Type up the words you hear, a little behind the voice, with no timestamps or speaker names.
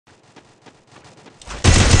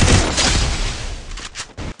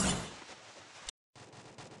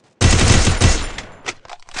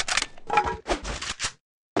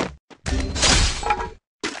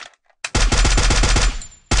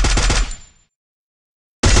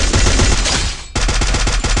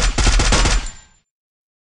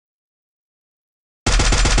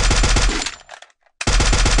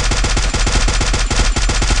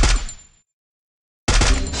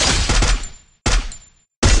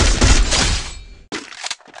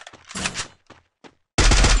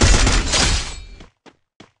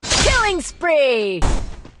Killing spree!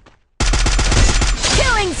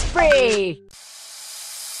 Killing spree!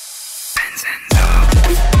 Vincenzo.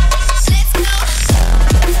 Let's go.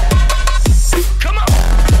 Come on.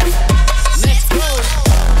 Let's go.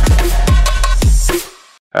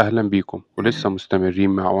 أهلا بيكم ولسه مستمرين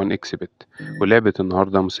مع 1 اكس بت، ولعبة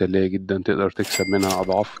النهاردة مسلية جدا تقدر تكسب منها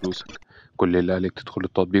أضعاف فلوسك. كل اللي عليك تدخل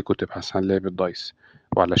التطبيق وتبحث عن لعبة دايس،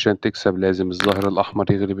 وعلشان تكسب لازم الظاهر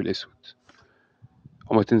الأحمر يغلب الأسود.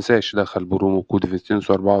 وما تنساش دخل برومو كود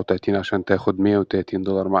فينسينسو 34 عشان تاخد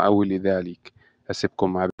 $130 مع أول إيداع ليك.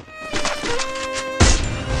 أسيبكم مع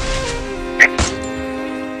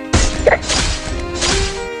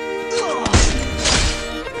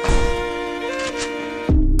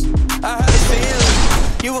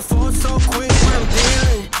You were falling so quick when I'm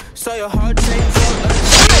dealing. Saw your heart change up like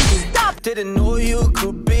shaking. Didn't know you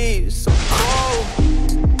could be so cold.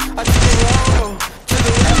 I took a roll to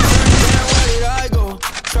the left, turned down. Where did I go?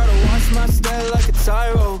 Try to watch my style like a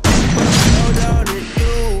tyro, but I fell down and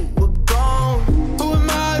you were gone. Who am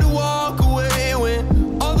I to walk away when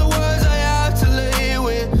all the words I have to lay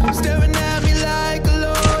with staring at me like a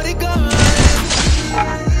loaded gun?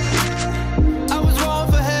 I was wrong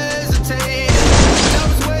for hesitating.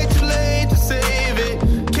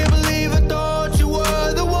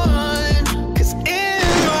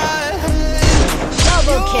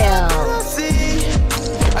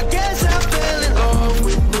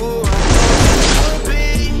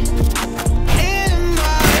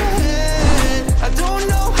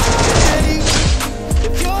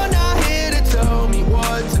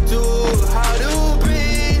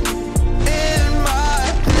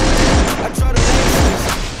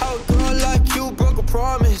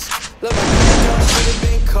 Love, I should've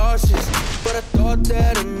been cautious, but I thought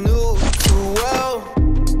that I knew too well.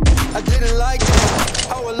 I didn't like that,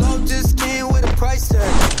 how our love just came with a price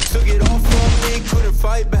tag. Took it all from me, couldn't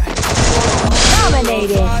fight back.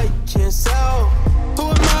 Dominated. I can't sell. Who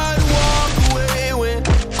am I to walk away when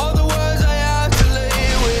all the words I have to lay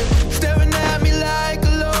with staring at me like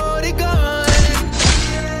a loaded gun?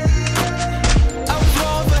 I was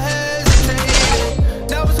wrong for hesitating.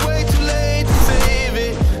 Now it's way too late to save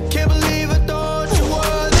it. Can't believe I thought you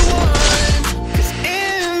were the one. 'Cause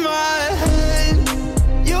in my head,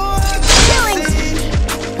 you're crazy.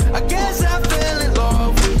 I guess I fell in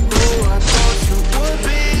love with who I thought you would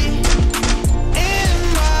be. In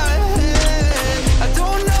my head, I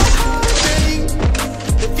don't know how to think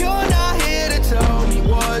if you're not here to tell me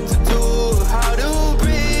what to do, how to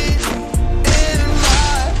breathe. In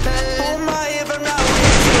my head, who am I if I'm not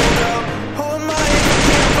with you, girl? Who am I if I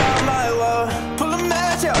can't find my love? Pull a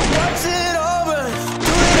match out, watch it over,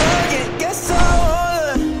 do it again, guess I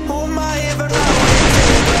wanna. Who am I if I'm not with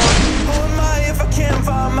you, girl? Who am I if I can't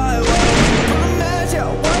find my love? Pull a match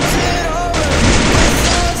out, watch it over,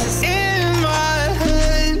 just in my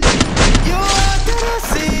head. You're all that I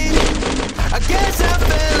see. I guess I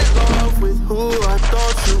fell in love with who I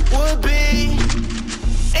thought you would be.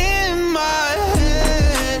 In my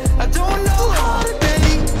head, I don't know how to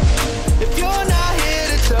think if you're not here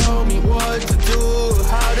to tell me what to do,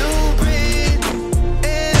 how to breathe.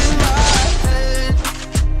 In my head.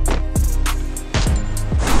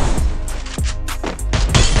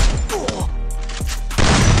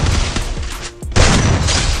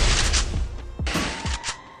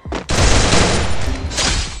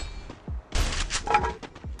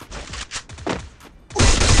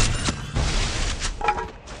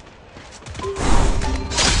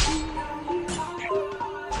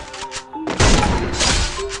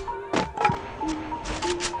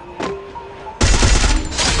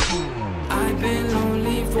 I've been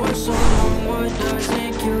lonely for so long. What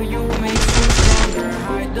doesn't kill you makes you stronger.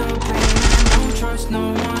 Hide the pain and don't trust no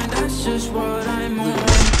one. That's just what I'm on.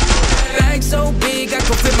 Bag so big I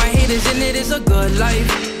can fit my haters in it. Is a good life,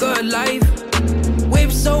 good life.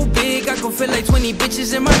 Whip so big I can fit like 20 bitches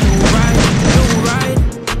in my new ride, new ride.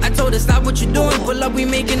 I told her stop what you doing, pull up, we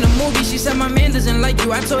making a movie. She said my man doesn't like you.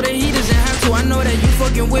 I told her he doesn't have to. I know that you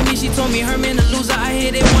fucking with me. She told me her man a loser. I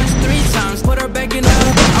hit it once, 3 times. Put her back in the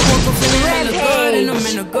hood. I woke up feeling hella good and I'm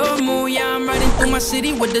in a good mood. Yeah, I'm riding through my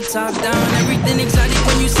city with the top down. Everything exotic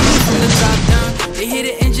when you see me from the top down. They hear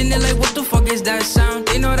the engine, they're like, what the fuck is that sound?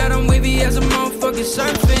 They know that I'm wavy as a motherfucking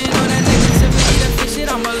surfing. All that negativity, that bitch shit,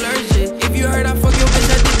 I'm allergic. If you heard I fuck your bitch,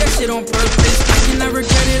 I did that shit on purpose. I can never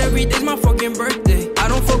get it, every day's my fucking birthday. I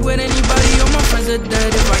don't fuck with anybody, all my friends are dead.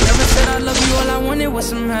 If I ever said I love you, all I wanted was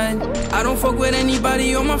some head. I don't fuck with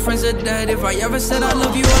anybody, all my friends are dead. If I ever said I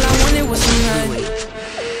love you, all I wanted was some head.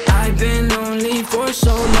 I've been lonely for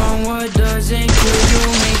so long. What doesn't kill you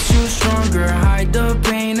makes you stronger. Hide the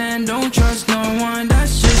pain and don't trust no one.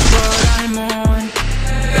 That's just what I'm on.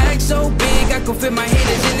 Bag so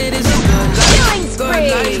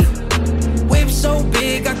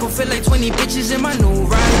feel like 20 bitches in my new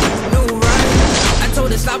ride, new ride. I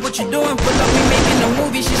told her stop what you doing, pull up, we making a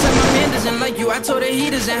movie. She said my man doesn't like you. I told her he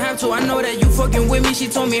doesn't have to. I know that you fucking with me. She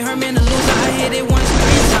told me her man a loser. I hit it once,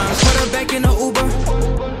 3 times. Put her back in the Uber.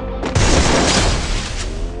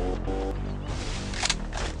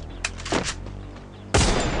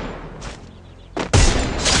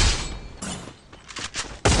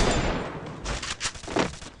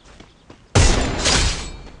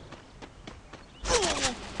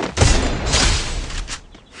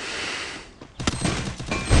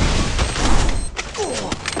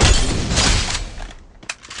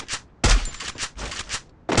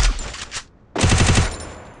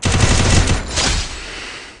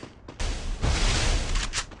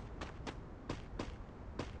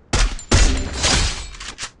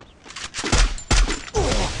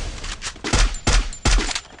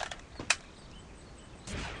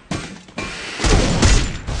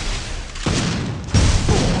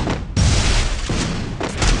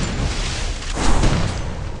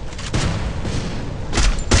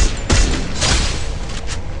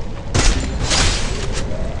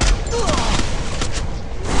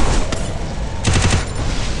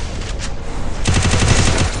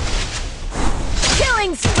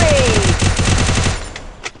 Killing spree!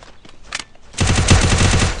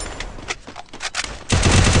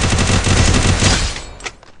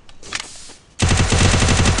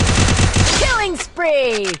 Killing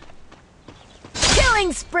spree!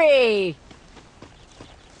 Killing spree!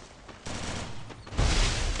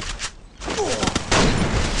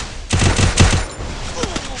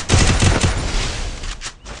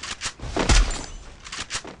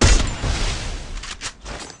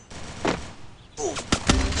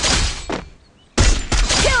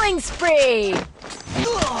 Killing spree!